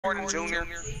Morning, Junior.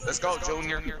 Let's go,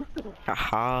 Junior.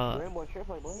 Haha. Rainbow Sheriff,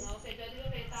 like, boy. No sé, yo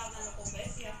digo que estaba hablando con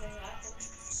Bessie hace rato.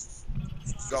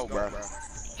 Go, bro.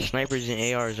 Snipers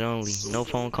and ARs only. No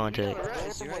phone We gotta contact.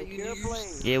 rush, Rainbow right? You Sheriff, niggers?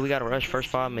 play. Yeah, we gotta rush first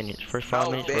 5 minutes. First five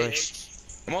No, minutes rush.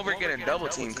 bitch. I'm over getting double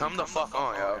team. Come the fuck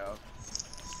on, yo.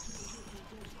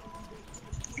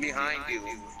 Behind you.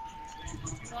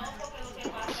 No, porque lo que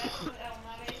pasa es que una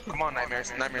vez Come on,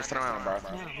 Nightmares. Nightmares, turn around, bro.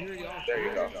 Damn, here y'all There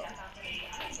you go. ya está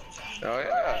peleando. Oh,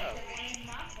 yeah. Se pone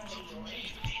más frío,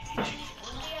 ¿eh?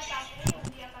 Un día está frío,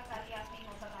 un día está caliente así,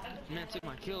 no está tan Man, took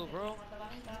my kill, bro. no está la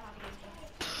ventana abierta.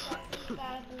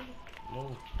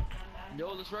 Move.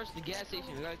 Yo, let's rush the gas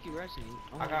station. We gotta keep rushing.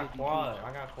 I got quad.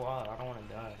 I got quad. I don't wanna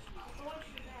die.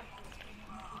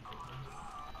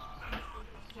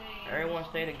 Everyone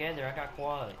stay together. I got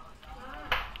quad.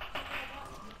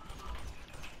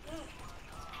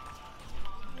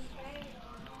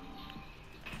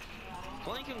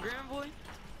 Flank him, grand boy.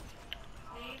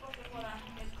 Sí, porque por la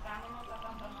el carro no está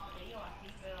tan frío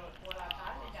así, pero por la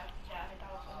tarde ya se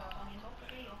estaba poniendo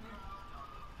frío.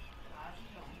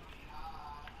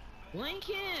 Flank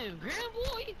him, grand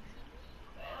boy.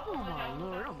 Oh my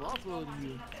lord, I'm offloading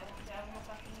you.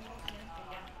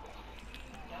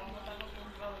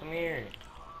 Come here.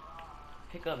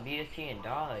 Pick up BST and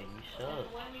die. You suck.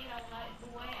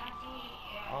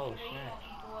 Oh snap.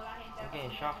 I'm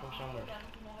getting shot from somewhere.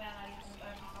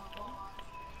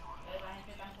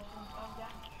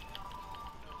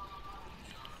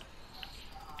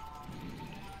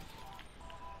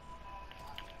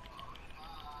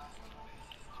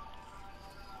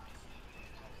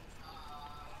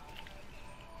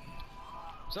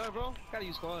 Sorry, bro. Gotta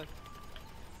use squad.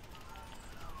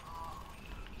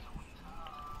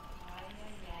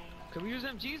 Can we use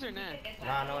MGs or not?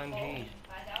 Nah, no MGs.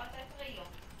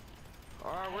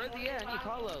 Alright, where they at? I need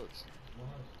callouts.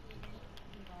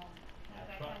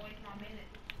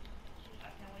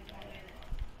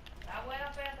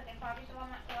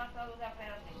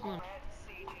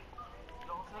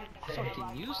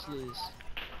 Fucking useless.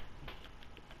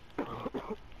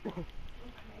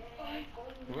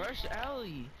 Rush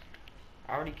alley.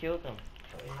 I already killed them.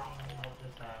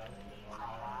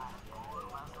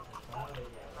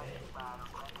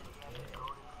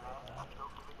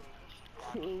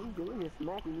 King, doing is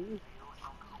smacking me.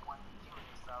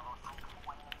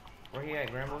 Where he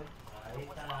at, Grandboy?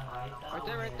 Right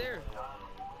there, right there.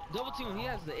 Double team, he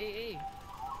has the AA.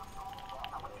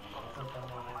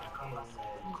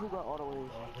 Who got auto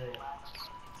range?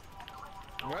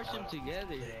 Rush them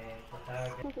together.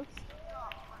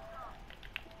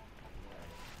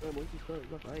 Rainbow, you suck.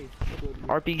 That's ice.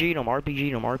 RPG'd him,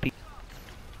 RPG'd him, RP.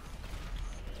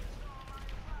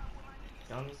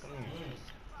 Dummy, come here.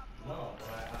 No,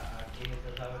 pero aquí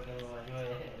usted sabe que Nueva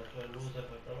York eso es luces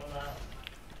por todos lados.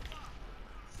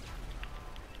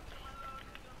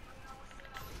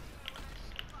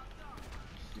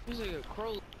 He's like a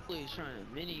Crowley trying to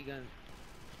minigun.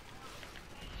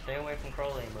 Stay away from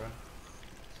Crowley, bro.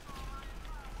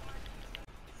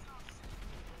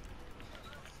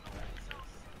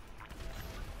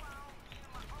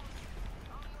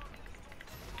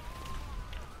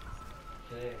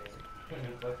 Sí,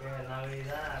 porque es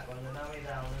Navidad, cuando es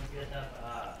Navidad uno empieza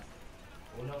a...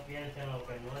 Uno piensa en lo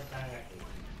que no están aquí.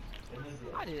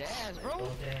 I did ass, bro.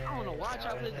 I don't know why I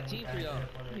tried to play the team for y'all.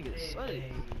 Niggas suck.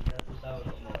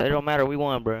 It don't matter, we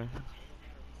won, bro.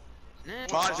 Nah,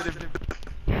 Positive.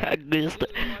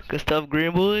 Good stuff,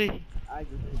 Grandboy. I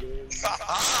just did.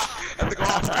 Have to go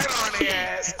off right on the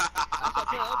ass. I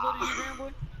play uploaded you, grand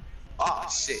boy. Oh,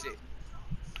 shit.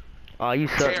 Oh, you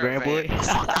suck, Grandboy.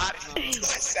 Fuck out of here.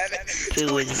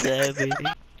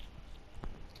 2-7.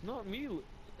 Not me.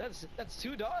 That's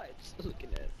 2 dots. Look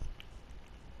at that.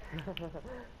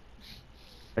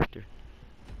 After.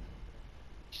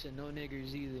 She said no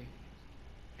niggers either.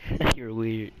 You're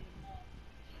weird.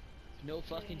 No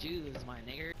fucking Jews, my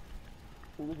nigger.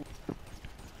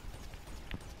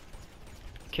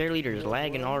 CARExLEADER is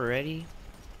lagging already.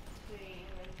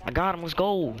 I got him, let's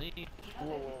go.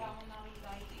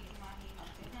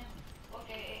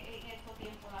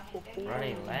 Bro,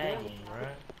 they lagging, bro.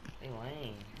 They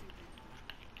lame.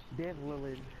 Dev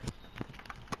Lillard.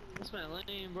 That's my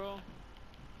lane, bro.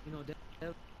 You know, that.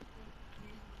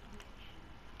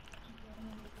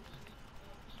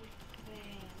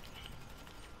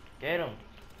 Get him.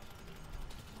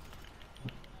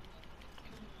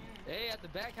 Hey, at the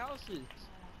back houses.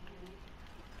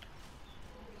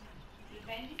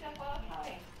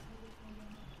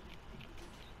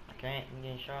 I can't, I'm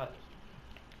getting shot.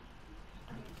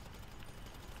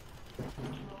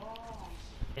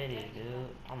 It is,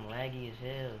 dude. I'm laggy as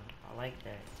hell. I like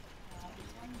that.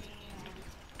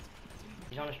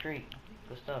 He's on the street.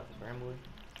 Good stuff, Bramwood.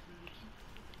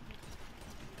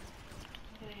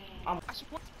 I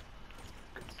swear.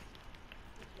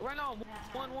 Right now,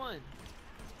 1-1.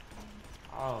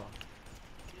 Oh,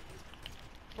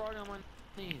 Fraud on my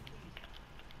team.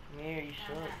 come here, you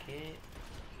suck, kid.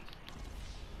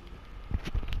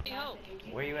 Hey, help.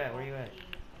 Where you at? Where you at?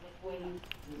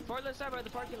 Far left side by the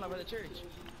parking lot by the church.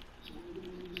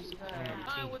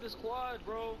 I'm with the squad,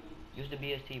 bro. Use the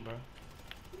BST, bro.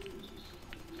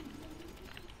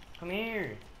 Come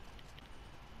here.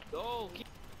 Yo,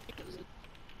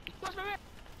 watch my man.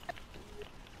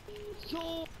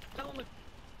 Yo,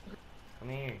 Come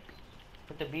here.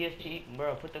 Put the BST,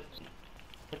 bro. Put the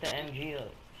MG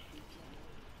up.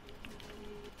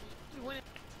 we win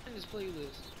in this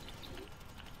playlist.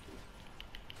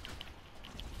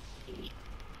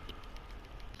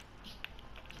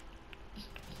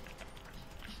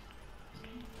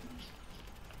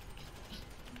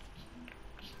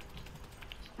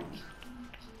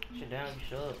 Sit down,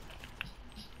 you suck.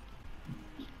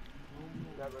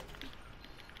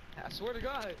 I swear to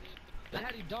God, I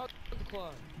had you dog the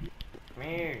club. Come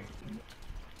here.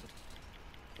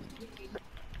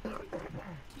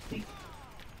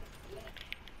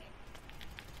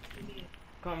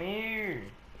 Come here.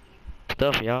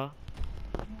 Stuff, y'all.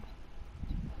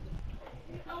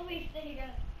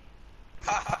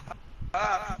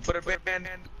 Put a big man in.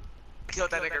 Kill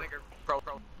that nigga. Bro.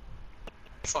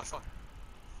 Fuck.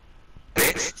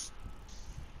 Bitch.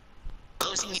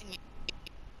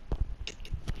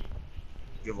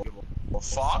 Give a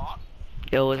fuck.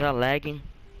 Yo, was I lagging?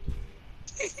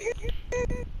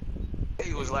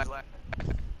 He was like,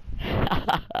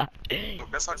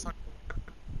 that's hard.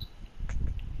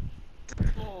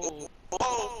 Oh,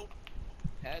 Whoa.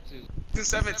 had to.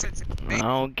 2-7. I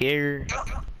don't care.